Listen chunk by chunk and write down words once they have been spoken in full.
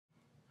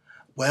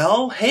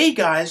Well, hey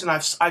guys, and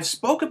I've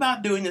spoke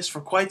about doing this for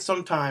quite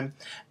some time.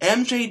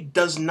 MJ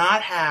does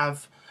not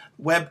have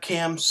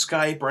webcam,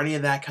 Skype, or any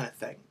of that kind of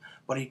thing,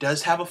 but he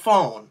does have a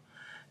phone.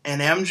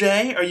 And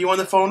MJ, are you on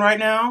the phone right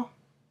now?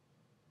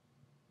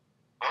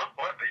 Huh?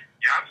 What?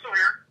 Yeah, I'm still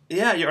here.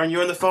 Yeah,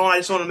 you're on the phone. I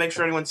just want to make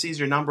sure anyone sees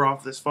your number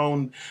off this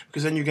phone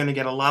because then you're going to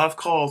get a lot of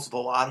calls with a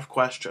lot of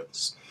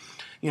questions.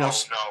 You know,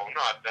 Oh no,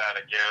 not that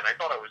again. I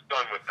thought I was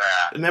done with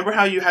that. remember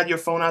how you had your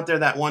phone out there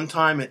that one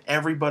time and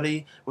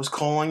everybody was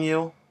calling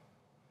you?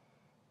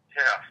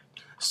 Yeah,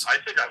 I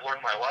think I've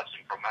learned my lesson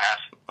from that.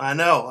 I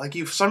know. Like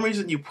you, for some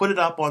reason, you put it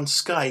up on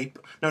Skype.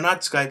 No,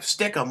 not Skype.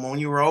 Stickum when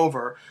you were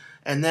over,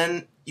 and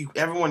then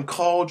everyone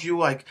called you.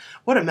 Like,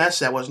 what a mess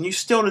that was. And you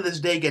still to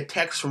this day get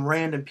texts from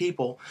random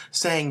people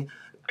saying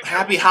I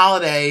 "Happy do.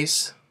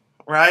 Holidays,"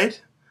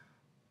 right?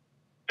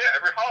 Yeah,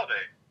 every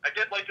holiday I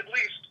get like at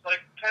least like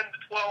 10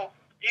 to 12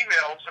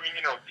 emails. I mean,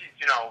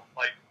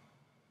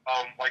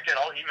 I get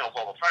all emails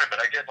all the time, but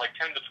I get like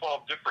 10 to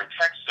 12 different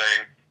texts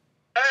saying,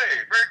 "Hey,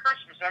 Merry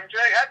Christmas, MJ.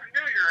 Happy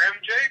New Year,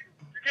 MJ.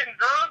 You're getting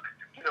drunk."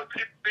 You know,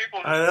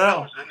 people I just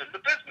know. nosing in the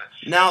business.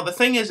 Now the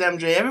thing is,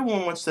 MJ,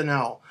 everyone wants to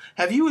know: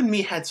 have you and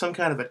me had some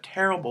kind of a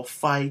terrible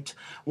fight?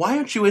 Why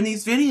aren't you in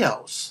these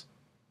videos?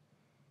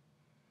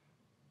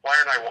 Why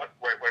aren't I what?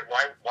 Wait.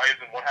 Why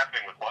isn't what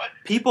happening with what?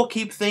 People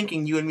keep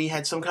thinking you and me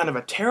had some kind of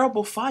a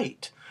terrible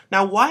fight.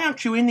 Now, why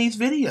aren't you in these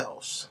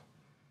videos?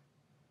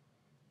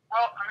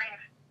 Well, I mean,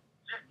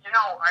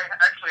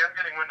 I'm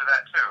getting into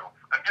that too.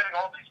 I'm getting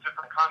all these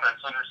different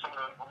comments under some of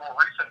the more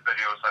recent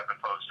videos I've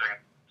been posting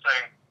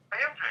saying,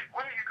 "Hey MJ,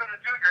 when are you going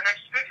to do your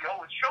next video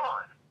with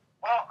Sean?"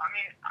 Well, I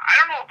mean, I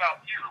don't know about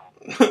you,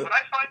 but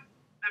I find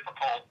it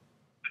difficult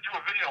to do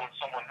a video with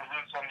someone who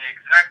lives on the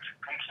exact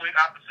complete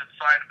opposite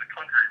side of the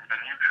country than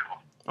you do.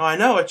 Oh, I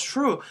know, it's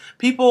true.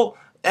 People,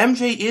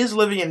 MJ is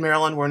living in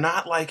Maryland. We're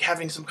not like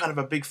having some kind of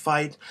a big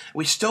fight.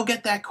 We still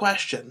get that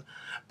question.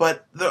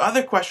 But the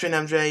other question,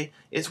 MJ,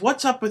 is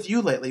what's up with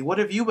you lately?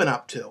 What have you been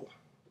up to?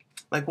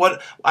 Like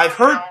what Well, you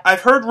know,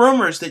 I've heard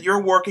rumors that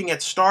you're working at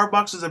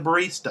Starbucks as a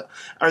barista.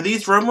 Are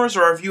these rumors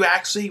or have you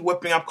actually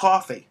whipping up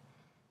coffee?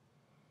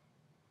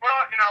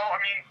 I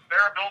mean, there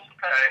are bills to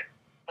pay,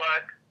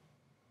 but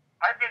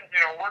I've been,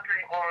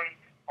 working on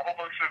a whole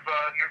bunch of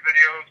new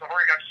videos. I've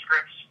already got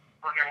scripts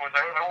for new ones.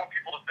 I don't want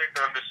people to think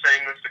that I'm just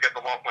saying this to get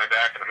them off my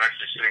back and I'm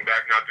actually sitting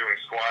back not doing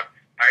squat.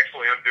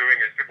 Actually, I'm doing,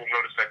 as people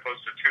noticed, I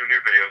posted 2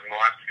 new videos in the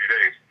last few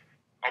days.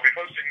 I'll be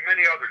posting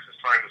many others as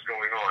time is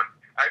going on.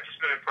 I've just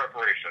been in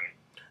preparation.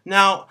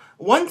 Now,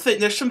 one thing,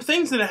 there's some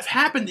things that have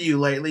happened to you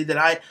lately that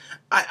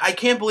I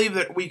can't believe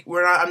that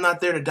I'm not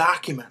there to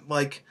document.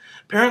 Like,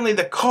 apparently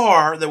the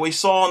car that we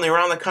saw in the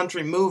Around the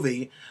Country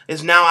movie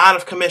is now out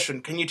of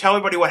commission. Can you tell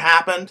everybody what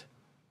happened?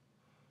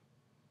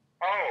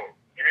 Oh,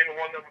 you mean the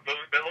one that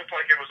looked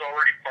like it was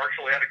already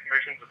partially out of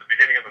commission at the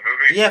beginning of the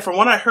movie? Yeah, from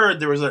what I heard,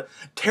 there was a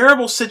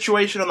terrible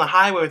situation on the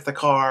highway with the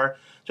car,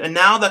 and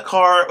now the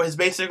car has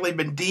basically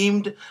been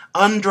deemed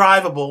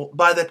undrivable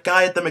by the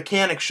guy at the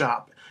mechanic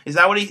shop. Is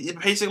that what he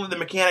basically the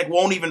mechanic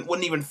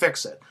wouldn't even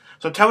fix it?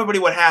 So tell everybody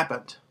what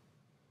happened.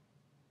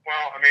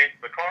 Well, I mean,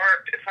 the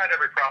car, it's had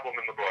every problem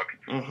in the book.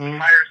 The Mm-hmm.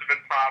 tires have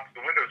been popped. The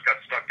windows got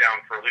stuck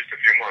down for at least a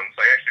few months.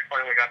 I actually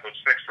finally got those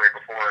fixed right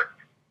before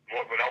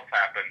what else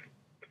happened.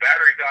 The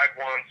battery died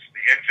once.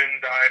 The engine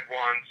died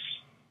once.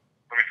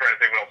 Let me try to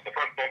think what else. The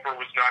front bumper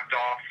was knocked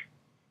off.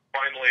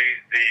 Finally,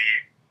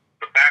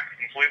 the back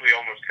completely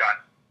almost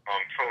got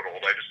totaled.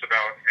 I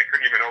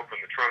couldn't even open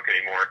the trunk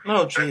anymore.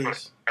 Oh,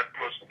 jeez.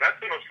 That's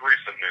the most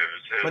recent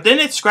news. But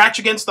didn't it scratch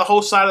against the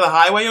whole side of the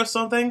highway or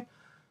something?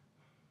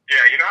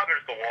 Yeah, you know how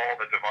there's the wall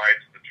that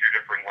divides the two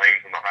different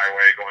lanes on the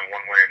highway going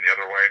one way and the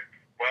other way?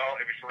 Well,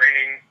 it was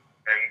raining,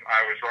 and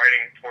I was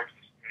riding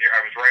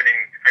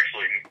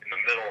actually in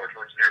the middle or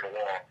towards near the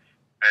wall,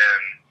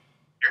 and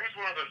it was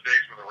one of those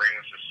days where the rain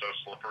was just so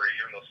slippery,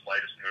 even the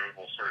slightest move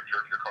will sort of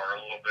jerk your car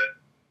a little bit.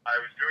 I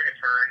was doing a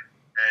turn,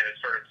 and it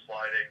started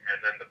sliding, and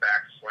then the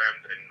back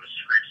slammed and was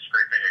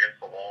scraping against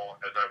the wall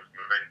as I was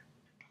moving.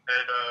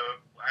 And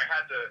I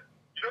had to,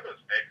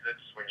 those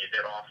exits when you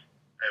get off,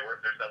 and where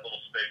there's that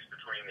little space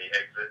between the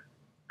exit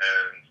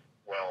and,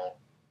 well,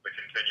 the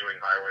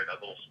continuing highway, that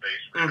little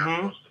space where you're not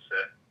Mm-hmm. supposed to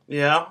sit.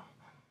 Yeah.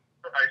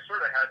 I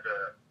sort of had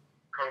to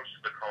coast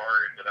the car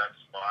into that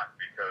spot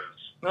because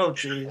Oh,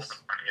 it just jeez.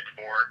 wasn't running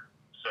anymore.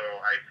 So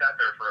I sat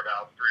there for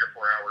about 3 or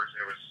 4 hours.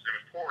 It was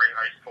pouring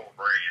ice cold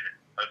rain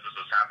as this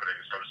was happening.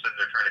 So I was sitting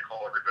there trying to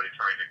call everybody,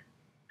 trying to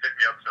pick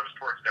me up. So I was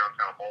towards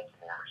downtown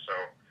Baltimore. So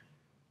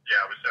yeah,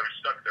 I was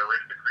stuck there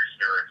right at the crease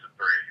near exit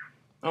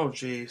 3. Oh,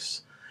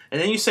 jeez. And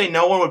then you say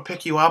no one would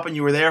pick you up, and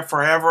you were there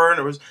forever, and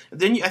it was.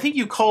 Then I think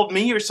you called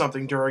me or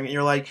something during it.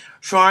 You're like,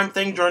 "Sean,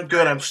 things aren't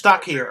good. I'm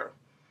stuck here."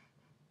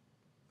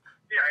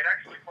 Yeah, I'd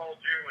actually called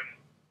you, and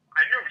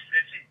I knew it was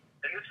itchy.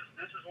 And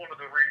this is one of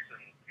the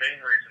main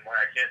reason why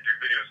I can't do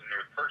videos in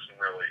person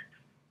really,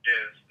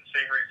 is the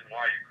same reason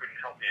why you couldn't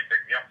help me and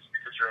pick me up is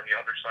because you're on the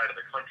other side of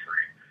the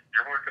country.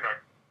 You weren't gonna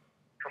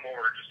come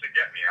over just to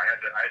get me. I had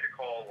to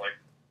call like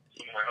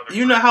some of my other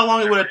You know friends how long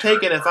that it would have never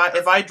taken shared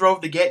if I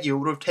drove to get you. It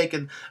would have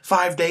taken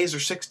 5 days or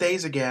 6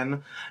 days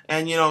again.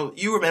 And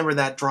you remember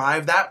that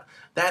drive.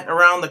 That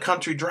around the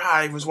country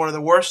drive was one of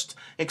the worst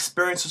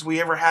experiences we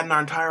ever had in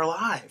our entire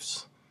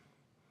lives.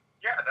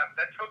 Yeah,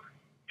 that took,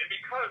 and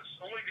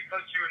only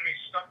because you and me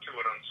stuck to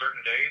it on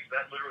certain days,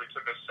 that literally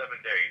took us 7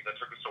 days. That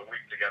took us a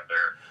week to get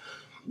there.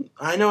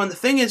 I know, and the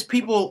thing is,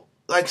 people,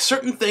 like,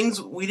 certain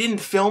things, we didn't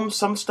film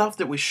some stuff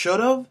that we should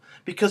have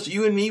because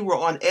you and me were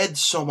on edge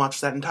so much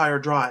that entire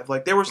drive.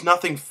 Like, there was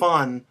nothing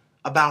fun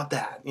about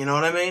that. You know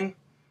what I mean?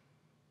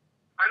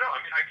 I know. I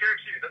mean, I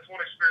guarantee you, that's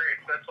one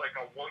experience. That's like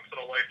a once in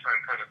a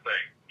lifetime kind of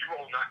thing. You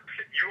will not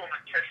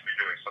catch me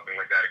doing something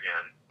like that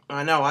again.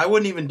 I know. I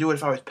wouldn't even do it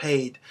if I was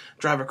paid.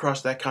 Drive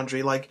across that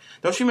country. Like,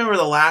 don't you remember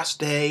the last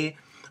day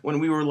when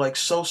we were like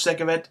so sick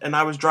of it, and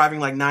I was driving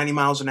like 90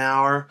 miles an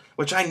hour,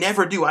 which I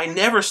never do. I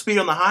never speed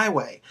on the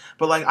highway,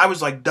 but like I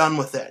was like done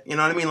with it. You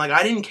know what I mean? Like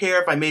I didn't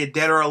care if I made it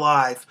dead or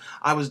alive.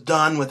 I was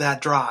done with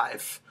that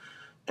drive.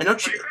 And don't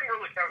But you? you couldn't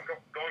really count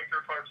going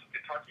through parts of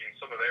Kentucky and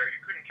some of there. You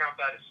couldn't count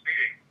that as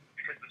speeding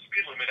because the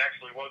speed limit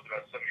actually was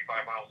about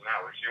 75 miles an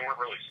hour, so you weren't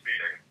really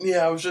speeding.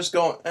 Yeah, I was just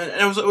going, and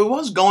it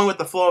was going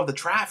with the flow of the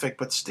traffic,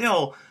 but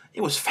still,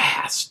 it was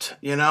fast.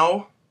 You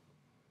know?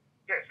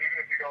 Yes, even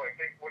if you go, I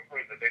think, what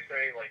was it? They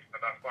say like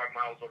about 5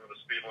 miles over the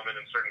speed limit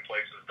in certain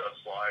places does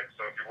slide.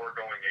 So if you were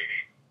going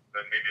 80,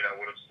 then maybe that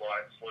would have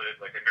slid.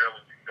 Like in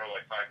Maryland, you can go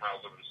like 5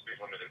 miles over the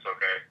speed limit. It's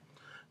okay.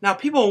 Now,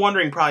 people are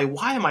wondering probably,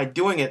 why am I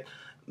doing it,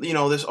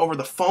 this over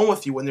the phone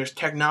with you when there's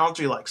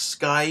technology like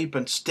Skype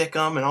and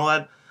Stick'em and all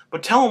that?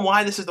 But tell them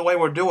why this is the way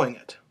we're doing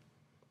it.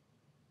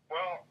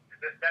 Well,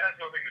 that has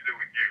nothing to do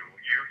with you.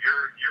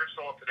 You're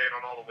so up to date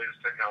on all the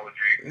latest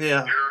technology.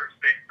 Yeah. You're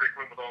staying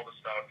frequent with all the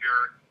stuff.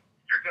 You're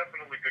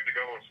definitely good to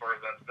go as far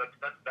as that.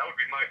 That would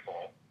be my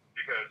fault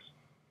because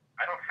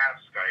I don't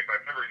have Skype.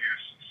 I've never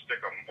used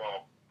Stick'em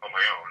on my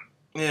own.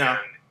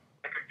 Yeah. And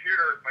my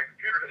computer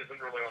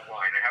isn't really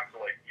online. I have to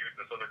like use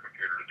this other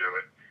computer to do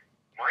it.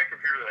 My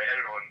computer that I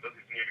edit on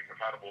isn't even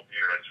compatible with the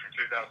internet. It's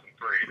from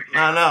 2003.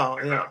 I know.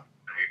 Yeah.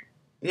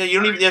 Yeah. You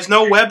don't even. There's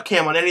no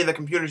webcam on any of the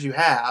computers you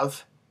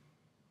have.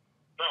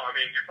 No, I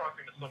mean you're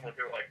talking to someone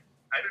who like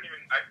I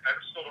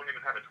still don't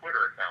even have a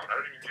Twitter account. I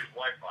don't even use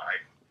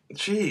Wi-Fi.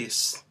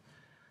 Jeez.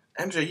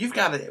 MJ, you've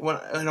got to,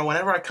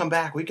 whenever I come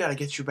back, we've got to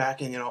get you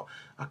back in,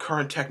 a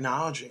current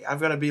technology.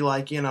 I've got to be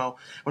like, one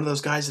of those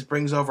guys that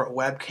brings over a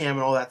webcam and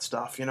all that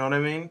stuff. You know what I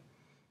mean? I mean,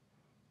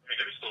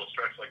 there's still a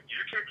stretch. Like,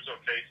 YouTube is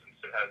okay since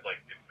it has, like,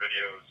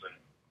 videos and,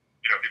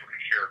 people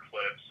can share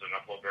clips and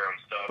upload their own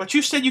stuff. But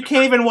you said you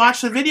can't even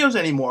watch the videos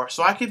anymore.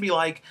 So I could be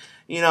like,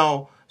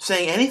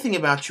 saying anything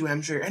about you,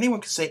 MJ, or anyone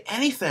could say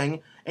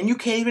anything, and you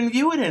can't even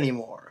view it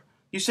anymore.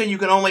 You said you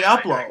can only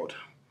upload.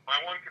 My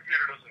one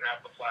computer doesn't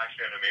have the flash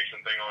animation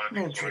thing on it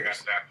because when I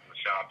got back from the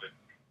shop, it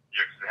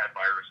had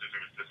viruses.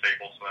 It was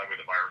disabled, so that way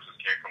the viruses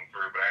can't come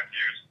through. But I have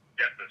to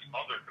get this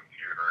other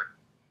computer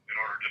in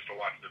order just to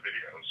watch the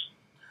videos.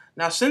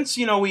 Now, since,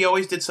 we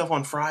always did stuff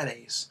on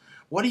Fridays,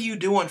 what do you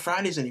do on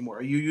Fridays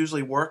anymore? Are you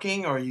usually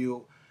working, or are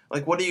you,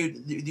 like, do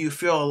you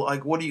feel,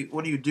 like, what do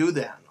you do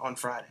then on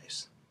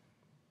Fridays?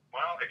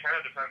 Well, it kind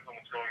of depends on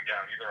what's going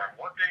down. Either I'm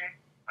working,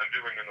 I'm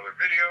doing another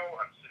video,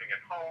 I'm sitting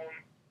at home,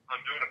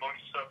 I'm doing a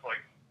bunch of stuff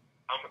like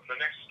the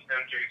next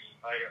MJ's.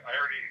 I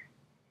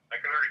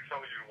can already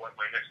tell you what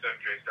my next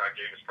MJ's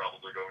game is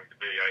probably going to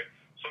be.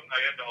 I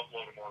had to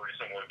upload a more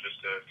recent one just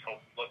to help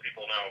let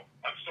people know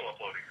I'm still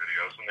uploading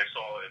videos. When they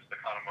saw it's the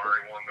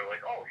Katamari one, they're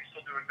like, "Oh, he's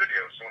still doing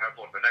videos." So when I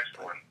upload the next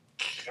one,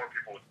 more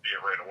people would see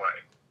it right away.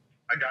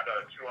 I got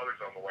 2 others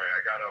on the way. I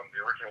got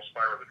the original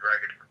Spyro the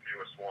Dragon for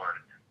PS1,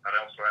 and I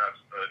also have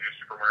the new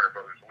Super Mario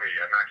Brothers Wii.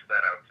 I maxed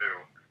that out too.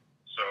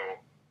 So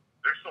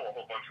there's still a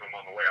whole bunch of them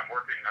on the way. I'm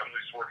at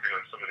least working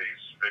on some of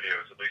these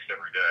videos at least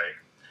every day.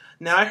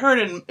 Now, I heard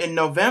in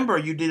November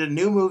you did a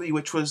new movie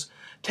which was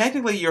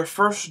technically your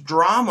first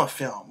drama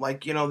film,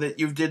 like, that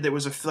you did that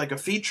was like a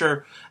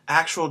feature,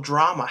 actual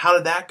drama. How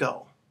did that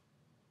go?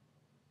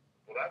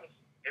 Well,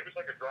 it was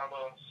like a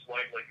drama,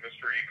 slight like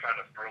mystery kind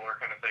of thriller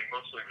kind of thing.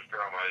 Mostly it was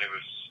drama. I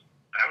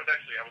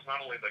was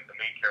not only like the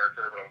main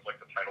character, but I was like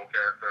the title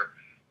character.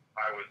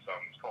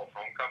 It's called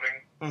Homecoming.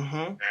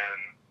 Mm-hmm. And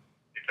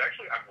it's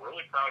actually, I'm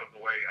really proud of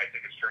the way I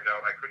think it's turned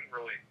out. I couldn't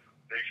really,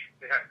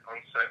 they had on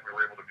set, we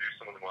were able to view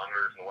some of the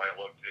monitors and the way it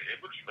looked. It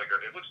looks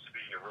to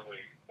be a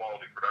really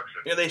quality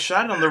production. Yeah, they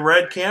shot it on the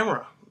Red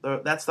camera.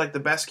 That's like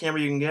the best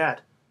camera you can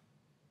get.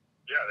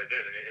 Yeah, they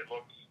did. It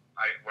looked,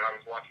 when I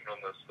was watching on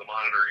the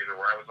monitor, either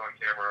where I was on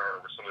camera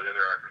or where some of the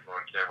other actors were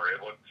on camera,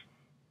 it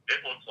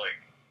looked like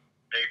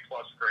A+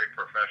 grade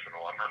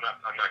professional. I'm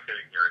not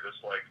kidding here.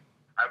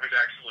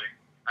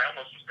 I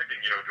almost was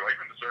thinking, do I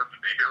even deserve to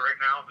be here right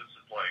now? This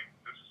is like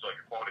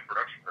a quality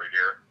production right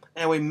here.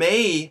 And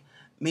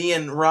me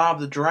and Rob,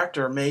 the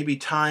director, may be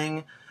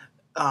tying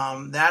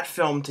that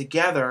film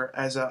together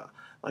as a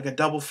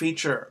double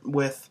feature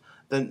with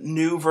the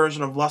new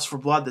version of Lust for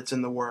Blood that's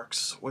in the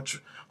works,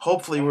 which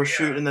hopefully we'll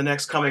shoot in the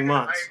next coming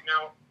months.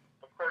 Now,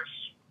 of course,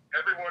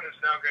 everyone is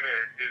now in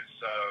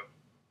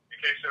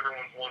case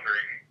everyone's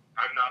wondering,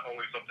 I'm not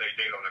always up to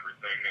date on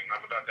everything, and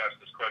I'm about to ask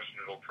this question.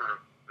 It'll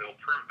prove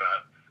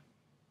that.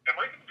 Am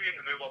I going to be in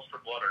the new Lust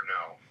for Blood or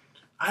no?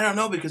 I don't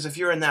know, because if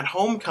you're in that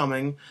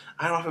Homecoming,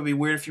 I don't know if it'd be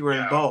weird if you were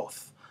in Yeah.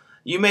 both.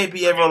 You may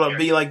be able to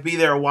be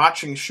there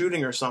watching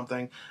shooting or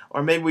something,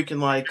 or maybe we can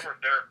You weren't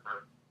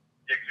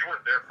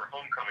there for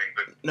Homecoming,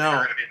 but No.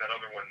 you're going to be in that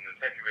other one. And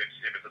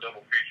if it's a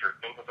double feature,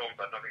 both the films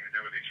have nothing to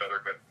do with each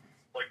other, but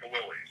like the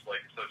Willies,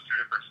 like so it's two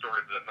different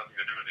stories that have nothing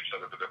to do with each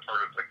other, but they're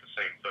part of like the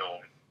same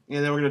film.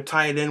 And then we're gonna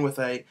tie it in with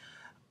a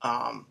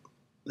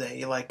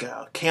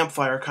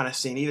campfire kind of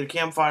scene, either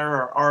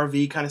campfire or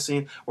RV kind of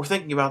scene. We're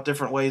thinking about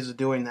different ways of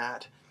doing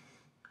that,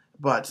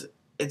 but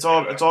it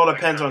all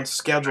depends on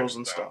schedules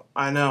and stuff.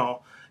 I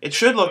know it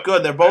should look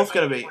good. They're both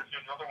gonna be.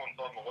 Another one's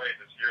on the way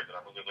this year that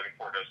I'm really looking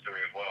forward to us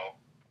doing as well.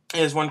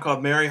 There's one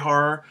called Merry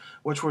Horror,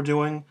 which we're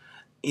doing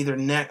either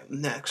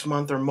next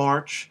month or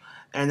March,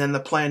 and then the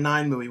Plan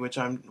 9 movie, which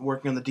I'm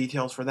working on the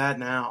details for that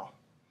now.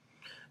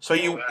 So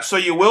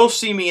you will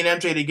see me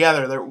and MJ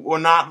together. We're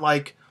not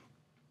like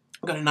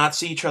going to not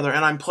see each other.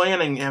 And I'm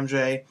planning,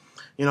 MJ,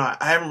 I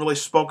haven't really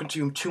spoken to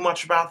you too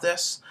much about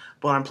this,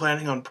 but I'm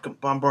planning on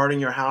bombarding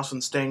your house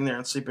and staying there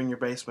and sleeping in your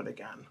basement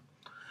again.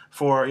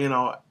 For,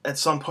 at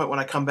some point when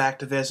I come back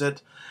to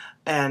visit.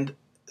 And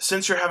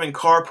since you're having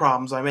car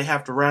problems, I may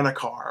have to rent a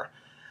car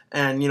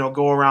and,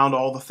 go around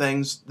all the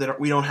things that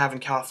we don't have in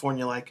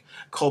California, like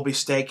Colby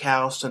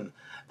Steakhouse and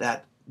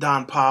that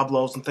Don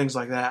Pablo's and things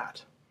like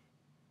that.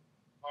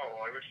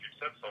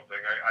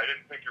 I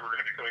didn't think you were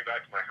going to be coming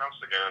back to my house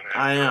again. And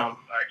I am.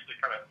 I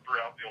actually kind of threw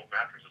out the old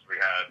mattresses we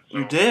had.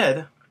 So you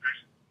did?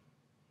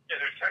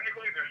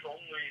 There's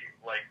only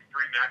like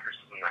 3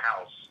 mattresses in the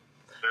house.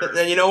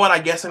 Then you know what? I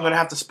guess I'm going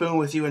to have to spoon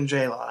with you and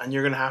Jayla, and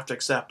you're going to have to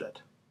accept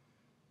it.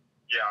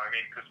 Yeah, I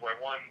mean, because my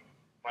one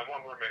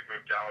roommate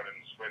moved out and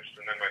switched,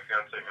 and then my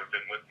fiance moved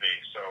in with me,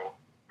 so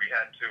we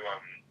had to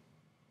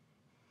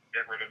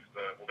get rid of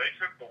they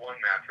took the one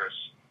mattress,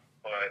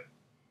 but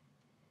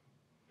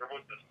there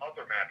was this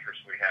other mattress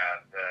we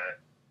had that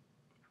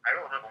I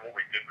don't remember what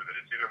we did with it.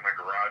 It's either in my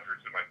garage or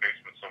it's in my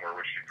basement somewhere.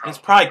 It's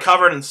probably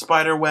covered in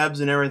spider webs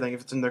and everything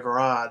if it's in the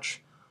garage.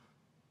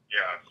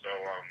 Yeah, so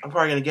I'm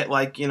probably gonna get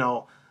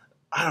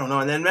I don't know.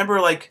 And then remember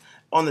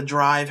on the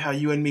drive how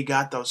you and me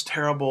got those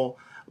terrible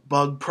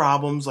bug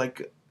problems. I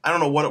don't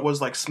know what it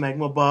was, like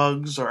smegma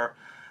bugs or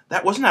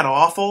wasn't that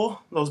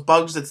awful? Those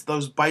bugs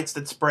those bites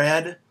that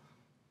spread.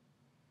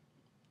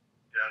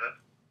 Yeah,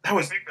 that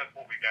was. I think that's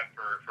what we got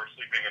for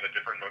sleeping in a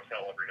different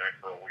motel every night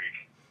for a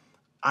week.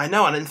 I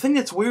know, and the thing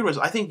that's weird was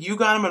I think you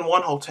got them in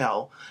one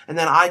hotel, and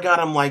then I got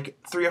them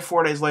 3 or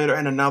 4 days later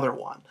in another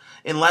one.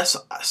 Unless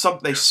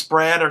they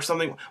spread or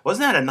something.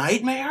 Wasn't that a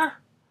nightmare?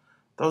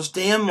 Those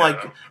damn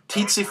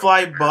tsetse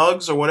fly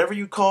bugs or whatever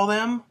you call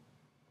them.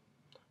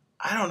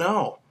 I don't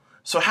know.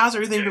 So how's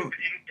everything been? In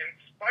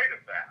spite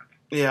of that.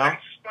 Yeah. In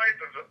spite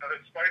of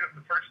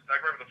the first, I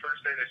remember the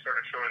first day they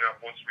started showing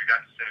up. Once we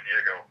got to San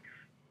Diego,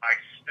 I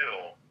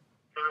still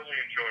thoroughly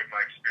enjoyed my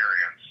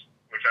experience,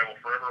 which I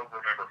will forever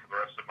remember for the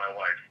rest of my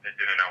life. At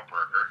In-N-Out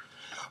Burger.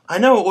 I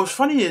know. What was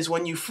funny is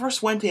when you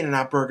first went to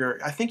In-N-Out Burger,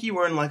 I think you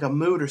were in a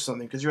mood or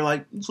something because you're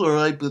like, it's all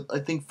right, but I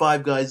think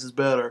Five Guys is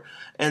better.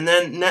 And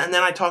then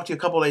I talked to you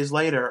a couple days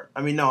later.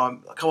 I mean, no,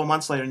 a couple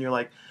months later, and you're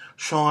like,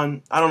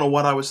 Sean, I don't know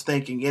what I was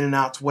thinking.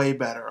 In-N-Out's way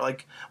better.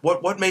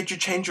 What made you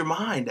change your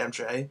mind,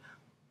 MJ?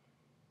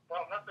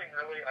 Well, nothing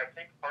really. I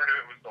think part of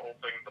it was the whole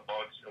thing with the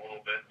bugs a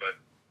little bit,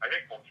 but I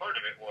think part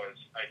of it was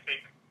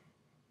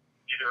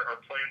either our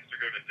plans to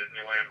go to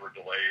Disneyland were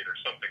delayed or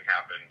something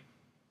happened.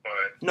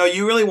 But no,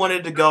 you really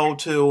wanted to go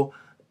to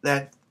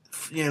that,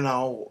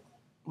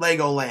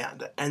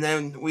 Legoland, and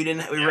then we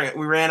didn't.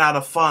 We ran out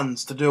of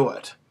funds to do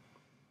it.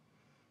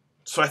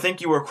 So I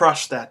think you were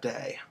crushed that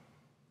day.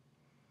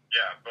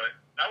 Yeah, but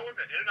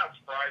In-N-Out's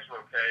fries were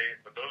okay,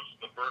 but the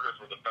burgers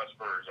were the best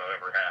burgers I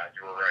ever had.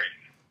 You were right.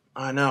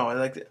 I know.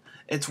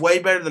 It's way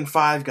better than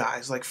Five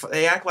Guys.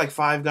 They act like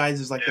Five Guys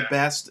is the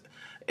best.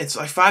 It's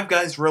like Five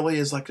Guys really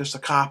is just a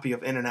copy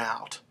of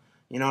In-N-Out.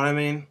 You know what I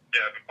mean?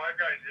 Yeah, but Five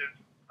Guys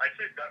I'd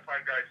say that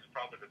Five Guys is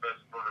probably the best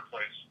burger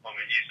place on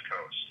the East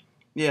Coast.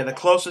 Yeah, the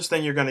closest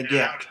thing you're going to get.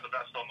 In-N-Out is the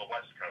best on the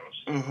West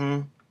Coast.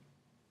 Mm-hmm.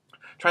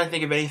 Trying to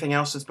think of anything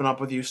else that's been up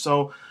with you.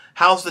 So,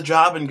 how's the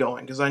job been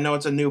going? Because I know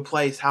it's a new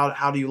place.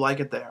 How do you like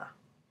it there?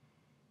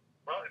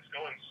 Well, it's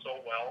going so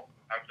well.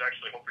 I was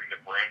actually hoping to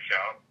branch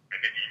out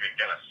and maybe even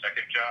get a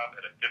second job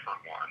at a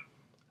different one.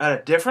 At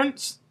a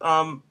different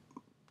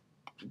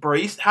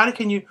barista? How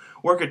can you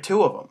work at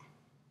 2 of them?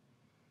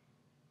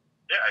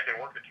 Yeah, I can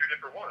work at 2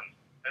 different ones.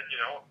 And,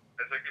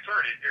 it's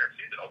already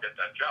guaranteed that I'll get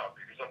that job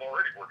because I'm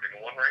already working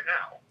at one right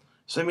now.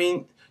 So, I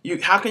mean,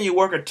 how can you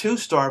work at 2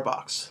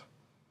 Starbucks?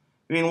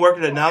 You mean work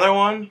at another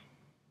one?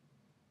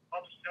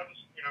 I'll just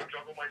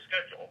juggle my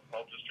schedule.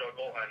 I'll just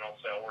juggle, and I'll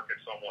say I'll work at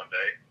some one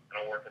day, and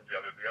I'll work at the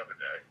other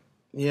day.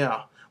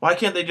 Yeah. Why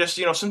can't they just,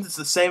 since it's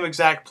the same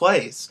exact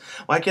place,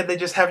 why can't they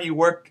just have you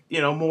work,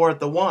 more at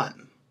the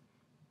one?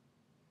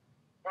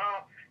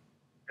 Well,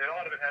 a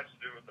lot of it has to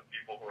do with the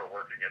people who are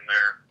working in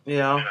there.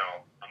 Yeah.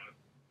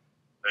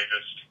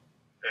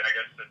 I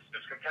guess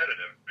it's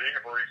competitive. being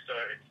a barista,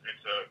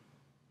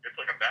 it's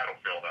like a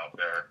battlefield out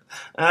there.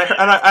 And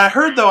I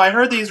heard though, I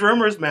heard these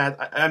rumors, Matt.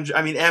 I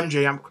mean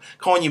MJ. I'm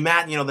calling you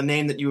Matt. You know the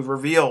name that you've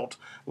revealed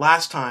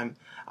last time.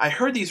 I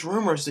heard these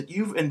rumors that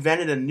you've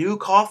invented a new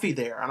coffee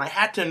there, and I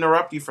had to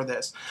interrupt you for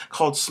this.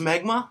 Called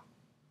Smegma.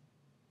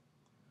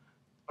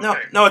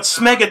 Okay. No, it's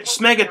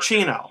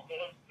Smegachino.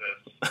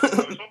 I was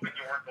hoping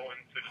you weren't going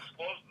to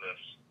disclose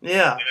this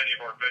Yeah. in any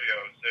of our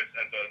videos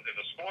as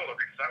a spoiler,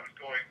 because I was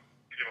going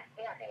to give a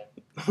formal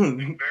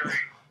and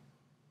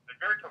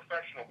very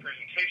professional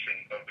presentation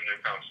of the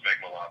newfound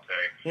Smegma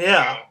latte.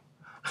 Yeah.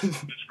 Now,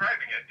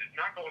 describing it is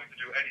not going to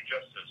do any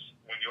justice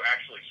when you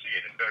actually see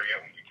it, and better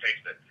yet, when you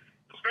taste it.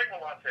 The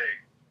Smegma latte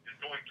is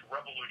going to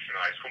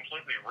revolutionize,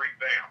 completely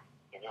revamp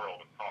the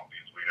world of coffee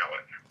as we know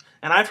it.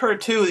 And I've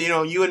heard too, you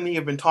know, you and me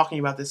have been talking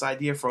about this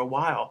idea for a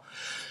while.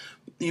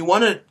 You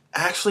want to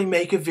actually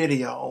make a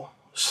video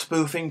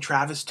spoofing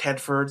Travis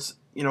Tedford's,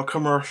 you know,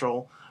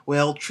 commercial,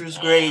 "Well, choose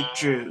great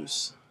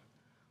juice."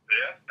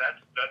 Yeah,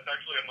 that's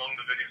actually among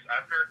the videos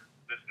after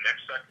this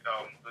next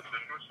the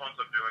newest ones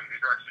I'm doing.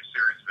 These are actually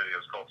series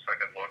videos called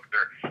Second Look.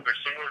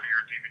 They're similar to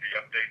your DVD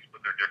updates,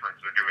 but they're different.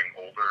 They're doing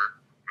older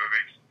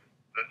movies.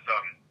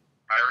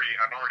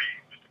 I'm already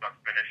just about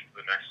finished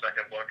the next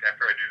Second Look.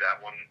 After I do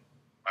that one,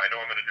 I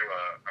know I'm gonna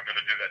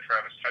do that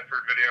Travis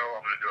Tedford video.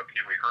 I'm gonna do a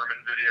Pee Wee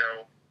Herman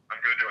video. I'm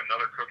gonna do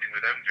another Cooking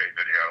with MJ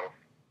video.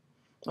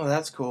 Oh,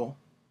 that's cool.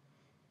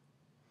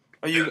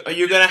 Are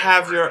you gonna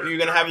have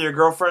your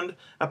girlfriend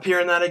appear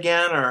in that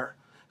again, or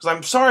because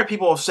I'm sorry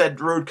people have said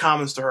rude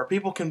comments to her.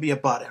 People can be a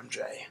butt,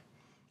 MJ,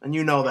 and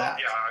you know that.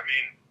 Yeah, I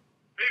mean,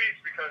 maybe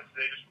it's because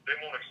they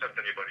won't accept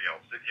anybody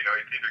else. You know,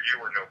 it's either you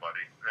or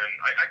nobody, and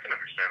I can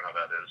understand how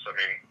that is. I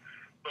mean,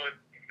 but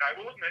I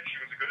will admit she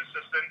was a good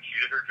assistant. She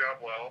did her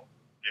job well.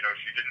 You know,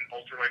 she didn't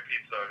alter my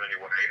pizza in any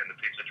way, and the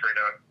pizza turned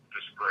out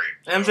just great.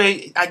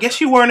 MJ, I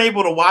guess you weren't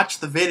able to watch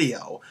the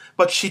video,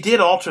 but she did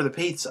alter the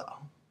pizza.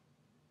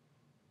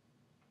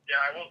 Yeah,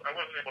 I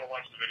wasn't able to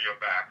watch the video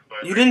back,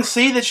 but you didn't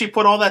see that she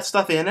put all that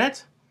stuff in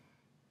it?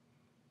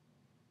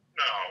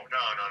 No.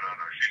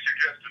 She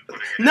suggested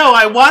putting it No,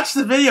 I watched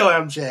the video,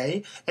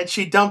 MJ, and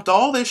she dumped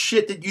all this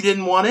shit that you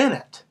didn't want in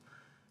it.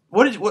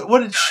 What did she...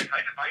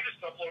 I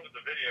just uploaded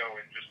the video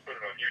and just put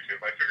it on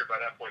YouTube. I figured by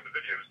that point the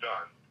video was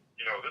done.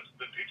 You know,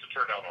 the pizza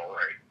turned out all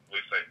right. At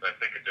least I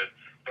think it did.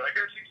 But I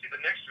guarantee you see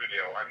the next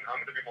video, I'm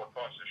going to be more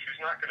cautious.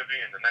 She's not going to be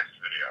in the next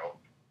video.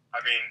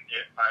 I mean,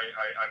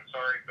 I'm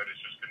sorry, but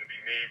it's just going to be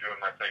me doing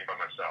my thing by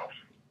myself.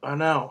 I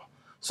know.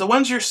 So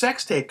when's your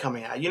sex tape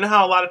coming out? You know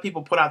how a lot of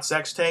people put out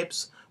sex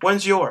tapes?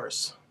 When's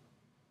yours?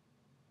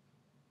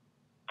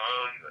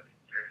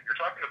 You're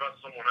talking about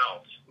someone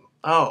else.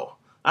 Oh.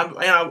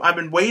 I've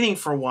been waiting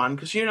for one,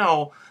 because, you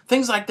know,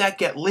 things like that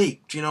get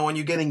leaked. You know, when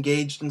you get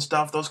engaged and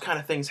stuff, those kind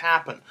of things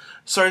happen.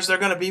 So is there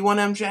going to be one,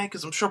 MJ?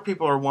 Because I'm sure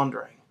people are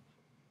wondering.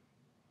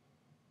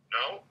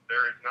 No,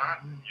 there is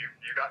not.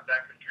 You got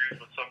that confused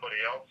with somebody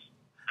else.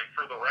 And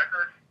for the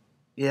record...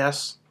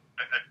 Yes?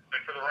 And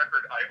for the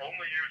record, I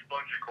only use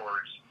bungee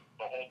cords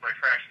to hold my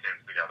trash cans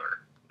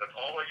together. That's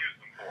all I use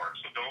them for.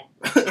 So don't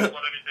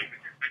let anything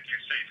that you think you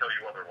see tell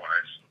you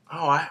otherwise.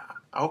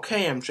 Oh,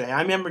 okay, MJ.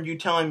 I remember you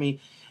telling me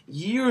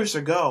years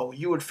ago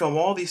you would film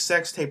all these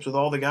sex tapes with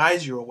all the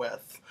guys you were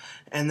with.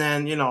 And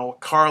then, you know,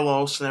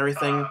 Carlos and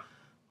everything.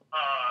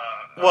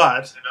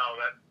 What? No,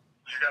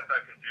 you got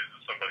that confused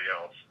with somebody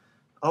else.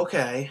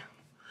 Okay.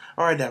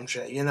 All right,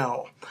 MJ, you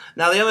know.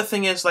 Now, the other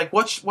thing is, like,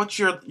 what's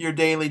your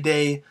daily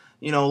day,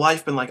 you know,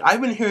 life been like?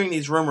 I've been hearing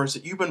these rumors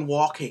that you've been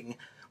walking,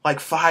 like,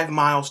 5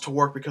 miles to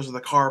work because of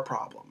the car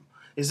problem.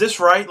 Is this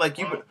right? Like,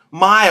 you've been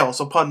miles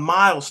upon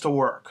miles to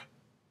work.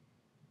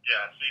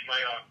 Yeah, see,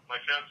 my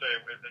fiance,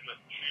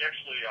 she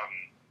actually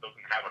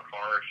doesn't have a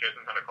car. She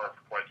hasn't had a car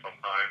for quite some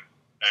time.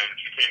 And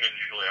she came in,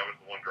 usually I was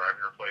the one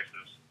driving her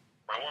places.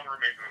 My one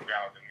roommate moved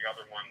out, and the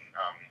other one,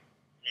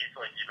 he's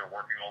like either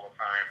working all the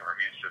time or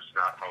he's just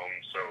not home,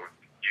 so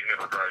he's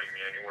never driving me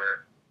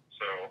anywhere.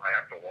 So I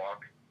have to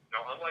walk.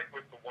 Now, unlike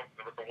with the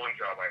one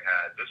job I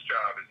had, this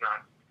job is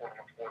not 4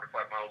 to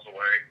 5 miles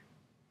away.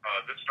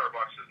 This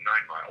Starbucks is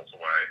 9 miles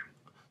away.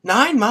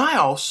 9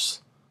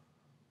 miles?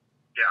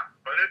 Yeah,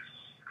 but it's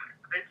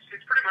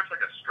pretty much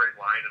like a straight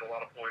line at a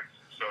lot of points,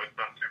 so it's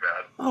not too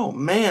bad. Oh,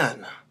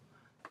 man.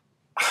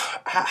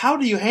 How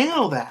do you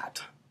handle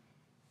that?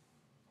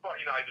 Well,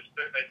 you know, I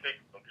think,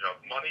 you know,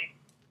 money.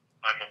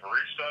 I'm a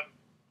barista.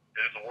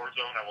 It is a war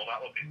zone. I will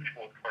not let these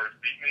people with cars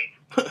beat me.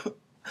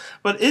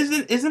 But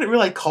isn't it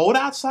really cold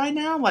outside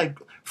now? Like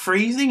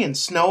freezing and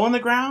snow on the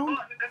ground?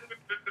 Well,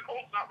 the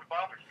cold's not what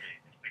bothers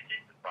me. It's the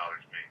heat that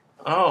bothers me.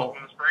 Oh.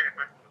 When the spring and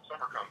when the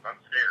summer comes, I'm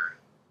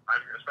scared.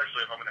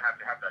 Especially if I'm going to have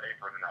that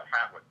apron and that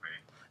hat with me.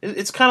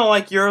 It's kind of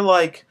like you're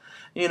like,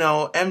 you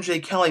know,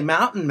 MJ Kelley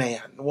Mountain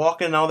Man,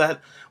 walking all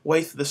that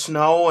way through the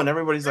snow, and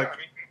everybody's like... I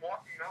mean,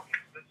 walking mountains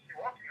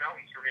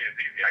for me is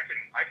easy.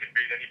 I can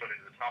beat anybody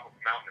to the top of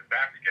a mountain and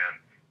back again,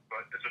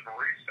 but as a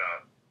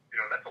barista, you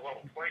know, that's a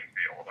level playing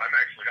field. I've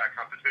actually got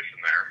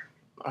competition there.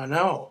 I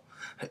know.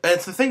 And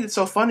it's the thing that's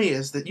so funny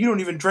is that you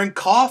don't even drink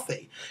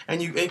coffee, and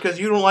because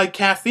you don't like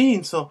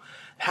caffeine, so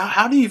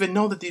How do you even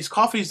know that these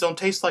coffees don't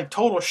taste like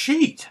total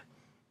sheet?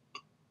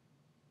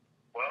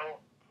 Well,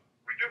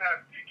 we do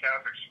have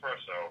decaf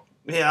espresso.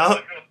 Yeah.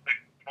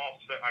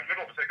 I'm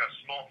going to take a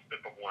small sip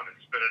of one and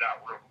spit it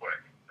out real quick.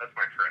 That's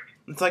my trick.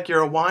 It's like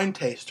you're a wine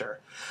taster.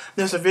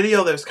 There's a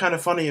video that's kind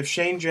of funny of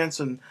Shane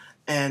Jensen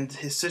and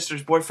his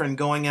sister's boyfriend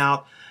going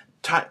out,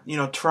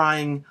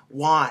 trying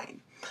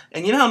wine.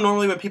 And you know how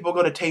normally when people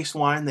go to taste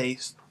wine, they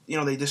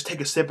just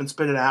take a sip and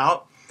spit it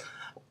out.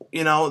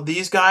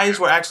 These guys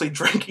were actually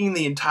drinking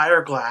the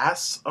entire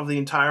glass of the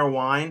entire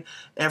wine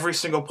every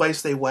single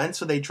place they went.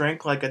 So they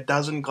drank like a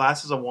dozen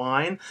glasses of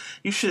wine.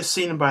 You should have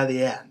seen them by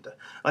the end.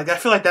 Like, I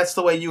feel like that's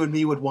the way you and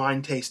me would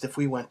wine taste if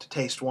we went to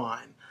taste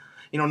wine.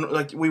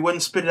 Like, we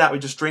wouldn't spit it out.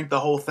 We'd just drink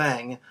the whole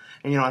thing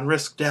and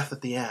risk death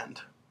at the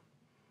end.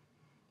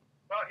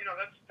 Well,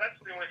 that's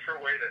the only true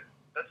way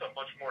that's a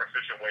much more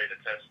efficient way to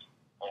test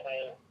a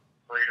whole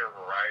greater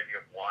variety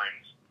of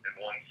wines in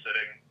one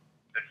sitting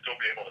and still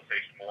be able to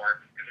taste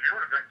more. Because if you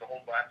were to drink the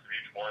whole glass of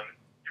each one,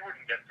 you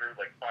wouldn't get through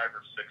like 5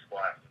 or 6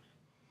 glasses.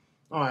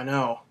 Oh, I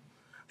know.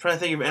 I'm trying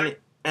to think of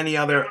any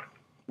other.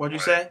 What'd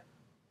you say?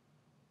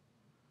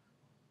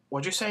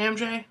 What'd you say,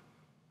 MJ?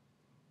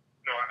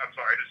 No, I'm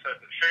sorry. I just said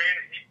that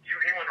Shane, he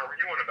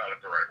went about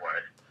it the right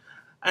way.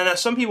 And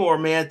some people were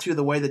mad too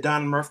the way that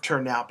Don and Murph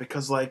turned out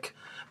because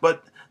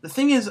but the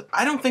thing is,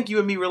 I don't think you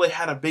and me really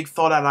had a big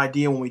thought out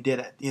idea when we did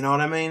it. You know what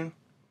I mean?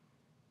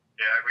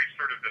 Yeah, we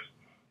sort of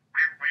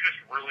we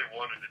just really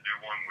wanted to do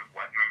one with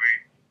Wet Movie.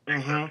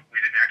 Mm-hmm. We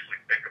didn't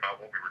actually think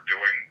about what we were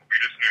doing. We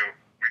just knew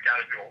we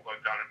got to do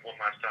one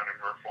last time and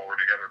Murph while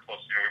we're together. Plus,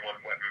 we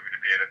wanted Wet Movie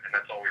to be in it, and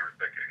that's all we were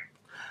thinking.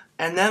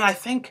 And then I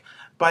think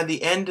by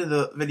the end of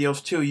the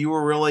videos too, you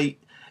were really,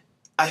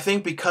 I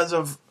think because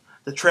of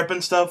the trip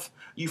and stuff,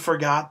 you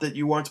forgot that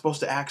you weren't supposed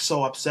to act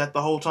so upset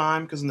the whole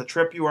time. Because in the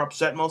trip you were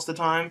upset most of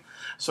the time,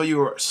 so you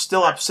were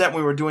still upset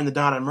when we were doing the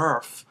Don and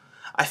Murph.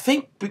 I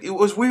think it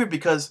was weird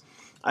because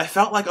I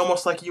felt like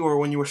almost like you were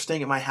when you were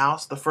staying at my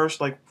house. The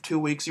first 2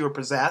 weeks you were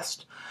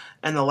possessed,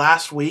 and the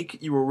last week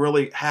you were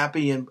really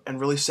happy and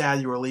really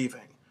sad you were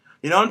leaving.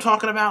 You know what I'm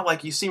talking about?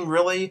 Like you seemed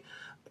really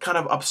kind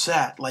of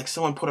upset, like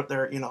someone put up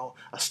their,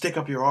 a stick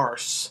up your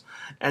arse,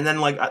 and then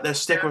the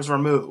stick was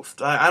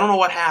removed. I don't know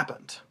what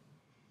happened.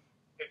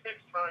 It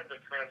takes time to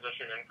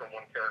transition in from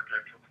one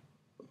character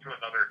to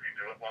another if you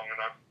do it long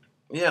enough.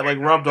 Yeah,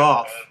 rubbed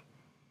off.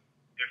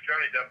 If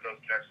Johnny Depp does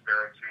Jack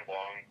Sparrow too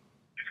long,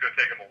 it's going to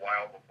take him a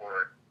while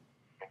before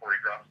he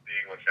drops the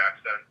English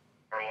accent.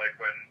 Or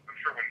I'm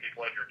sure when Heath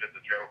Ledger did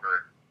the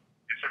Joker,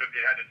 it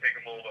had to take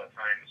him a little bit of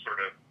time to sort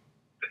of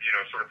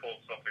pull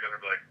himself together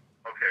and be like,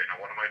 okay, now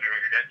what am I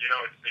doing again?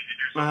 If you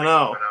do something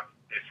long enough,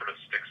 it sort of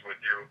sticks with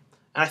you.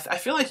 And I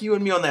feel like you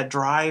and me on that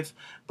drive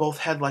both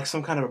had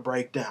some kind of a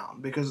breakdown,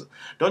 because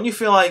don't you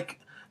feel like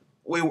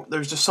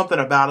there's just something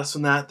about us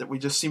in that we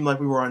just seemed like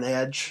we were on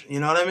edge? You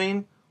know what I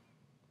mean?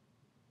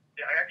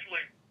 Yeah, I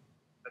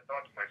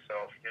thought to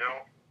myself,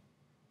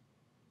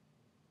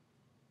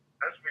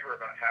 as we were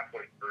about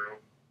halfway through,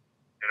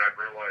 and I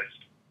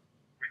realized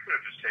we could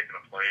have just taken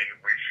a plane.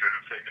 We should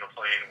have taken a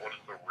plane. What is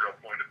the real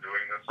point of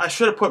doing this? I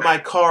should have put my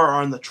car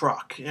on the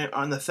truck,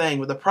 on the thing.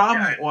 But the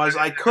problem was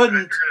I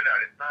couldn't.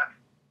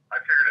 I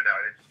figured it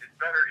out. It's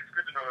better. It's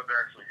good to know that there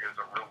actually is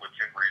a real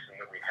legit reason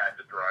that we had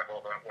to drive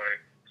all that way.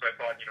 So I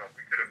thought, if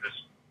we could have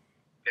just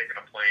taken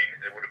a plane,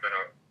 it would have been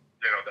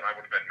then I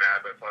would have been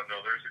mad. But I thought,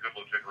 no, there's a good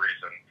legit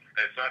reason.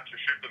 And it's not to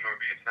shoot the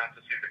movie. It's not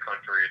to see the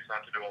country. It's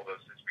not to do all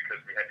this. It's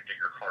because we had to get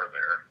your car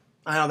there.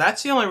 I know,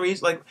 that's the only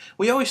reason.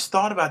 We always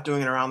thought about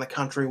doing it around the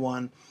country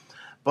one,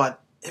 but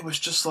it was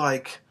just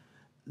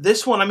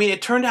this one. I mean,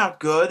 it turned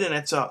out good, and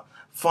it's a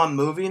fun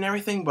movie and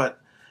everything,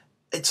 but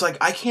it's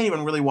I can't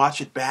even really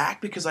watch it back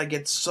because I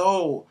get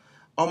so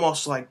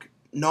almost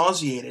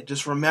nauseated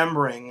just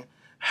remembering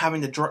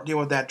having to deal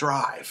with that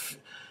drive.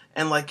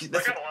 And I got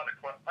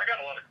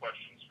a lot of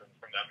questions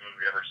from that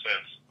movie ever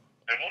since.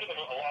 And one of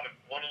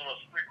the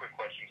most frequent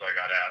questions I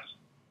got asked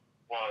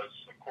was,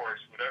 of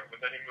course, with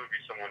any movie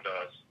someone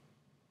does,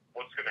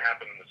 what's going to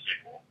happen in the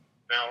sequel?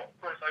 Now, of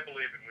course, I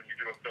believe that when you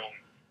do a film,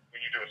 when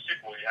you do a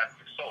sequel, you have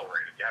to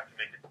accelerate it. You have to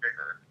make it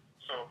bigger.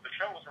 So if the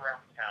show was around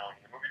town,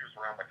 the movie was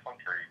around the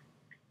country,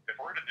 if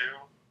we're to do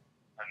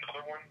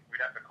another one, we'd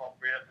have to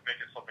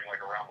make it something like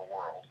Around the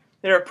World.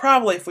 There would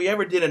probably, if we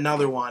ever did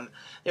another one,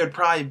 it would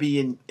probably be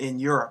in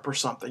Europe or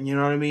something. You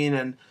know what I mean?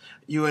 And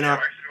you and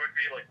actually, it would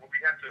be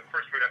we'd have to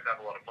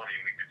have a lot of money.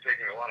 We'd be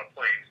taking a lot of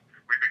planes.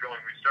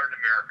 We'd start in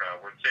America,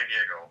 we're in San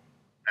Diego,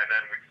 and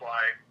then we'd fly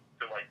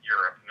to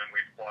Europe, and then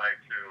we'd fly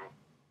to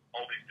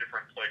all these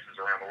different places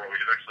around the world.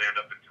 We'd eventually end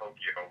up in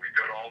Tokyo. We'd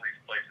go to all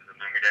these places, and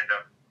then we'd end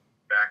up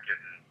back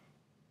in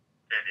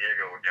San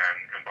Diego again.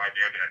 And by the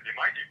end, it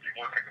might be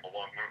one heck of a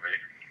long movie.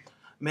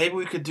 Maybe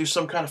we could do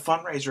some kind of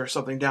fundraiser or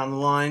something down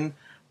the line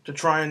to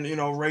try and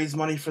raise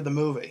money for the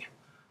movie.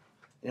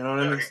 You know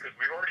what I mean? Because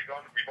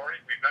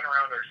we've been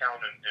around our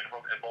town in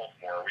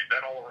Baltimore. We've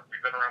been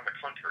around the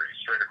country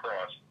straight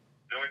across.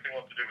 The only thing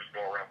left to do is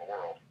go around the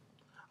world.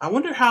 I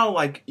wonder how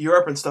like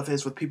Europe and stuff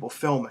is with people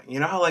filming.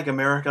 You know how like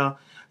America,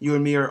 you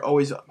and me are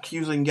always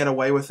usually can get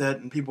away with it,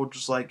 and people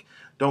just like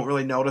don't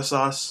really notice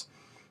us,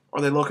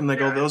 or they look and they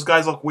go, Yeah. "Those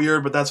guys look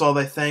weird," but that's all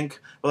they think.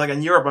 But like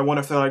in Europe, I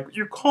wonder if they're like,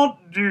 "You can't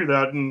do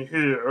that in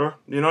here."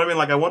 You know what I mean?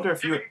 Like I wonder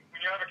if you. When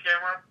you have a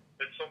camera,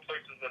 in some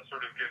places that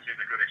sort of gives you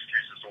the good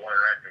excuses to why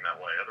you're acting that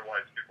way.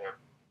 Otherwise, people are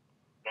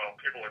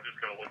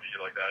just going to look at you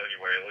like that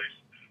anyway.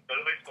 But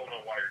at least they'll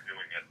know why you're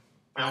doing it.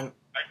 Now,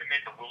 I can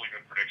make a really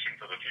good prediction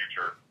for the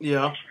future.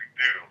 Yeah. Which we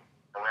do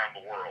around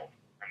the world,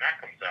 and that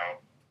comes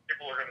out.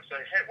 People are going to say,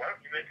 "Hey, why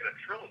don't you make it a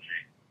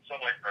trilogy?" So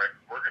I'm like, all right,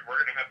 we're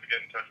going to have to get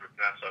in touch with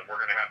NASA, and we're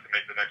going to have to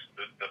make the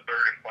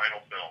third and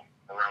final film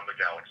around the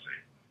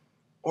galaxy.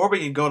 Or we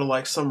could go to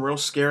like some real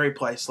scary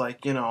place,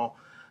 like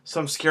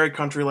some scary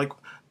country, like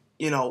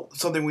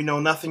something we know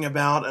nothing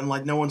about, and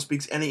like no one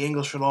speaks any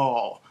English at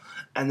all,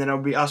 and then it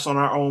would be us on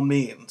our own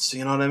means.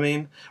 You know what I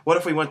mean? What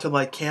if we went to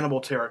like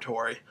cannibal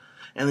territory,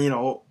 and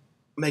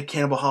make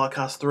Cannibal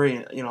Holocaust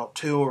 3,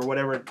 2 or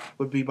whatever it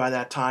would be by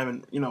that time,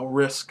 and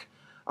risk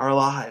our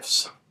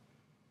lives.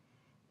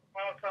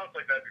 Well, it sounds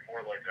like that'd be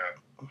more like a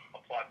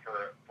plot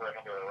for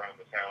another Around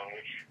the Town,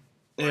 which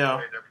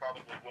Yeah. there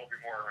probably will be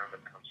more Around the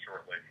Town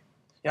shortly.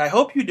 Yeah, I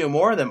hope you do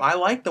more of them. I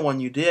like the one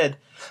you did,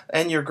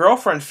 and your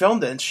girlfriend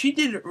filmed it, and she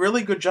did a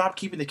really good job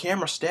keeping the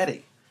camera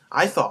steady,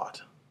 I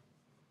thought.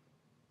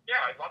 Yeah,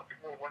 a lot of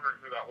people were wondering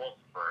who that was at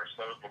first.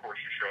 That was before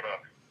she showed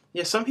up.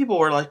 Yeah, some people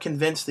were like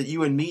convinced that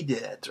you and me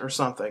did it or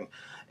something,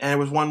 and it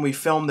was one we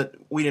filmed that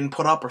we didn't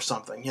put up or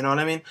something. You know what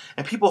I mean?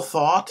 And people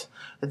thought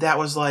that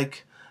was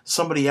like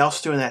somebody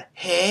else doing that.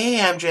 Hey,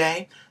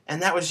 MJ,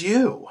 and that was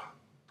you,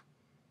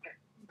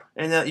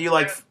 and that you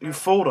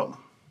fooled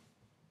them.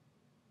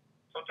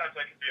 Sometimes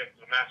I can be a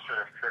master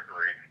of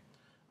trickery.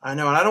 I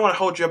know, and I don't want to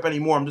hold you up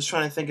anymore. I'm just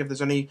trying to think if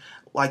there's any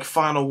like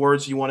final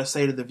words you want to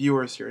say to the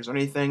viewers here. Is there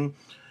anything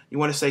you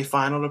want to say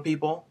final to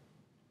people?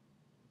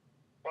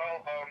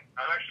 Well,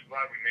 I'm actually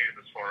glad we made it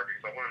this far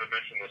because I wanted to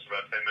mention this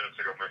about 10 minutes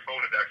ago. My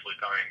phone is actually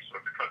dying, so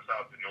if it cuts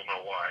out, then you'll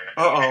know why.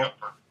 Uh-oh.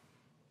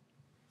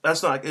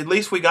 That's not. At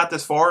least we got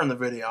this far in the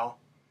video.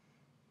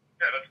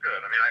 Yeah, that's good.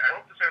 I mean, I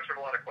hope this answered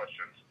a lot of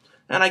questions.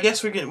 And I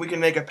guess we can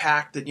make a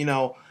pact that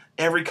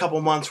every couple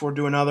months we'll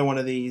do another one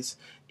of these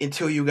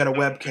until you get a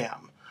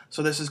webcam.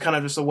 So this is kind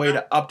of just a way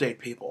to update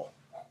people.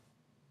 Well,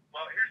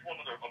 here's a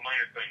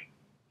minor thing.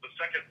 The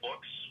second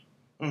looks.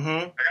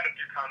 Mm-hmm. I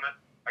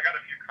got a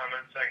few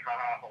comments saying,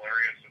 "Haha,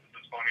 hilarious! This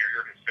is funny, or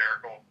you're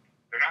hysterical."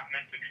 They're not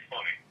meant to be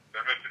funny.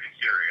 They're meant to be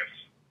serious.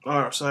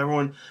 All right.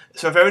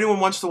 So if everyone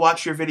wants to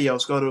watch your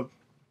videos, go to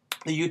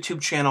the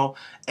YouTube channel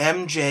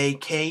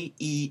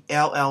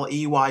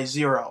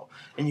MJKELLEY0,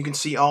 and you can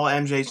see all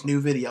MJ's new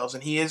videos.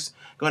 And he is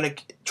going to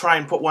try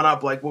and put one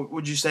up. Like, what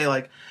would you say,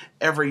 like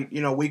every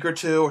week or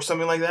two or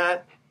something like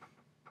that?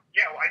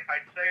 Yeah, well,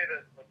 I'd say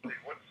that. Let's see,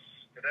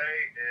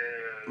 today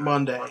is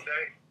Monday.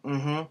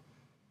 Mm-hmm.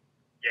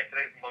 Yeah,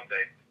 today's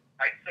Monday.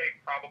 I'd say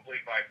probably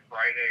by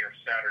Friday or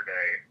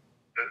Saturday,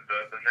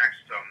 the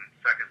next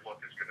second look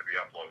is going to be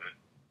uploaded.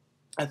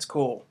 That's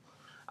cool.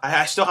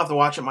 I still have to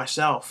watch it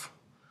myself.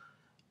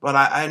 But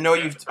I know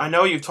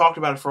you've talked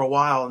about it for a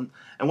while. And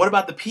what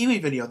about the Pee-wee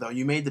video though?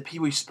 You made the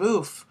Pee-wee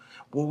spoof.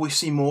 Will we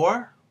see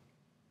more?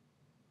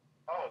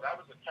 Oh, that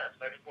was a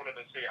test. I just wanted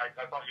to see. I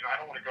thought I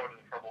don't want to go to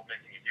the trouble of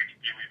making a huge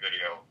Pee-wee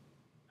video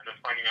and then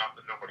finding out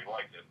that nobody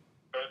liked it.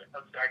 But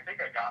I think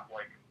I got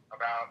like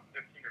about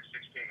 15 or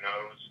 16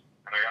 no's,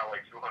 and I got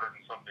like 200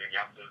 and something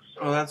yeses.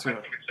 So that's I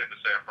good. think it's safe to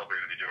say I'm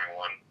probably going to be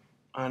doing one.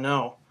 I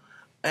know.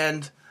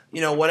 And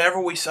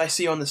whatever I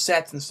see on the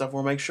sets and stuff,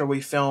 we'll make sure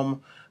we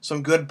film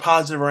some good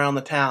positive around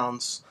the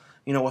towns,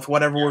 with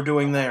whatever we're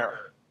doing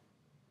there.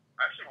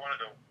 I actually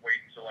wanted to wait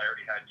until I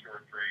already had 2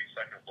 or 3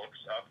 second looks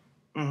up.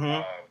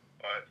 Mm-hmm.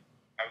 But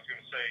I was going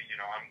to say,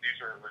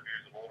 these are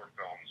reviews of older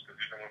films because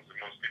these are ones that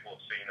most people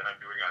have seen, and I'm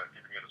giving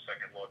it a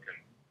second look and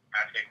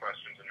asking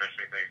questions and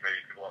mentioning things maybe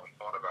people haven't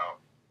thought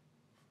about.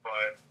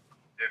 But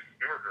if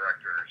newer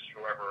directors,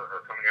 whoever,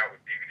 are coming out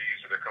with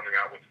DVDs or they're coming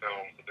out with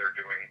films that they're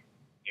doing,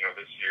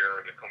 this year,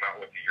 or they come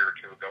out with a year or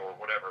two ago or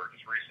whatever,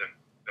 just recent,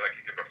 that I can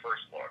give a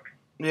first look.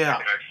 Yeah.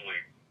 I can actually,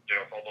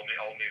 if all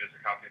I'll need is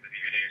a copy of the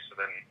DVD, so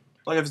then...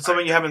 Like if it's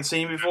something you haven't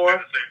seen before?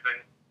 The same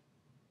thing.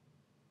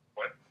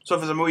 What? So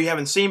if it's a movie you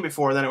haven't seen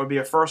before, then it would be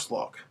a first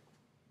look.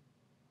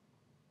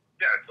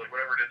 Yeah, it's like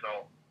whatever it is,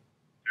 I'll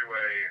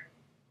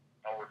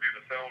review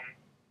the film,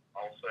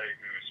 I'll say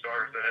who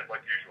stars in it,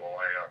 like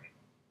usual. I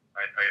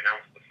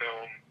announce the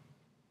film,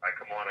 I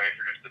come on, I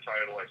introduce the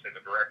title, I say the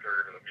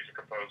director, the music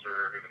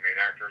composer, who the main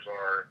actors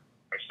are,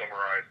 I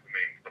summarize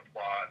the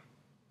plot,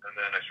 and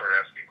then I start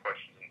asking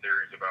questions and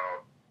theories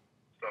about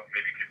stuff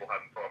maybe people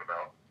hadn't thought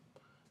about.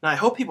 Now, I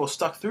hope people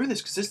stuck through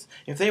this, because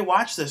if they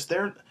watch this,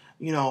 they're,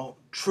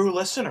 true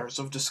listeners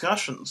of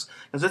discussions,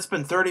 because it's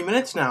been 30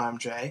 minutes now,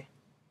 MJ.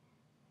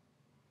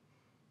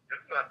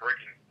 Isn't that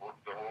breaking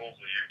the rules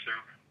of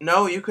YouTube?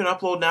 No, you can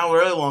upload now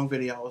really long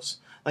videos.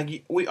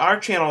 Like our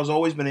channel has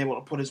always been able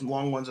to put as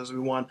long ones as we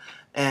want,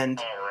 and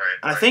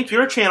I think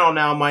your channel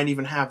now might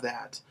even have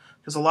that,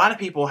 because a lot of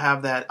people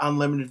have that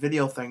unlimited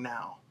video thing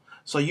now.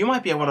 So you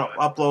might be able to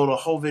upload a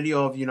whole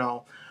video of,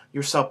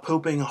 yourself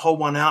pooping a whole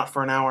one out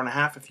for an hour and a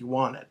half if you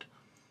wanted.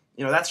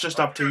 That's just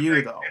up to you,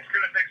 though. It's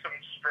going to take some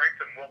strength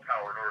and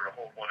willpower in order to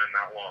hold one in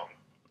that long.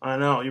 I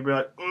know. You'd be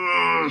like,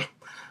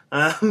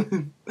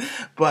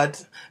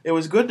 but it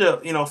was good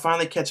to,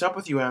 finally catch up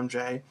with you,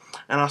 MJ.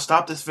 And I'll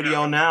stop this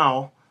video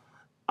now.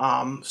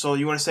 So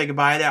you want to say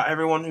goodbye to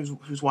everyone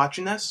who's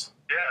watching this?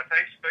 Yeah,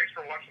 thanks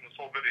for watching this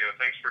whole video.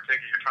 Thanks for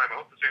taking your time.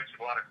 I hope this answered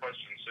a lot of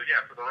questions. So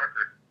yeah, for the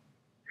record,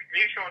 me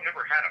and Sean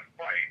never had a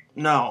fight.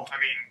 No. I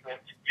mean, well,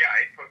 yeah,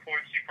 at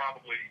points he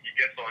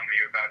gets on me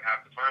about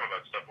half the time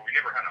about stuff, but we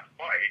never had a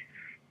fight.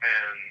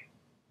 And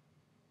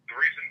the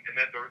reason, and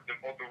then the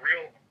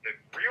real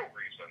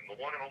reason, the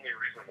one and only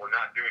reason we're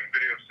not doing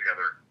videos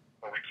together,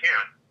 or we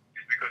can't,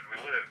 is because we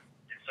live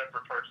in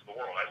separate parts of the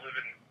world. I live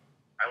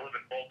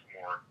in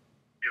Baltimore.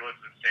 He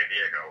lives in San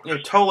Diego.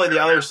 You're totally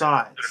the other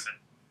side.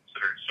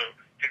 So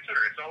consider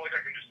it's not like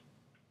I can just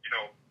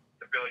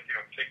be like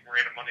take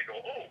random money and go,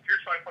 oh,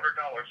 here's $500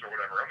 or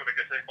whatever. I'm gonna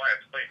get buy a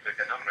plane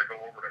ticket and I'm gonna go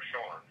over to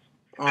Sean's.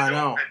 Oh, I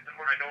know. And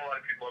when I know a lot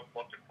of people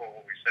love to quote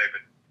what we say, but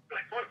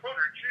like $500,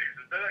 geez,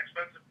 is that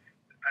expensive?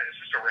 It's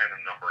just a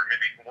random number,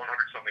 maybe 100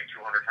 something,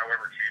 200,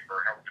 however cheap, or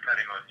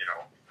depending on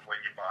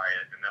when you buy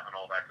it and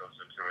all that goes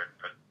into it.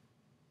 But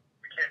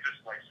we can't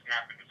just like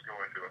snap and just go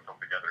into a film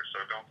together.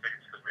 So don't think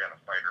it's because we had a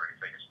fight or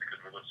anything. It's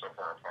because we live so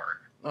far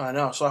apart. I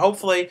know. So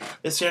hopefully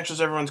this answers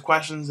everyone's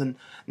questions, and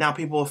now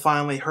people have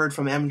finally heard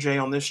from MJ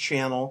on this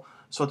channel.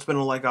 So it's been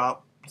like a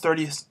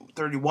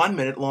 31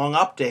 minute long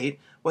update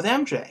with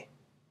MJ.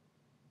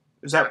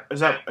 Is that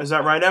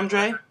right,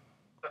 MJ?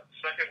 The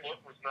second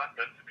look was not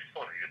meant to be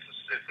funny. It's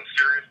a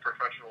serious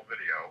professional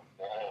video.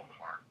 Well, all of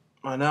them are.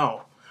 I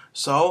know.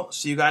 So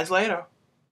see you guys later.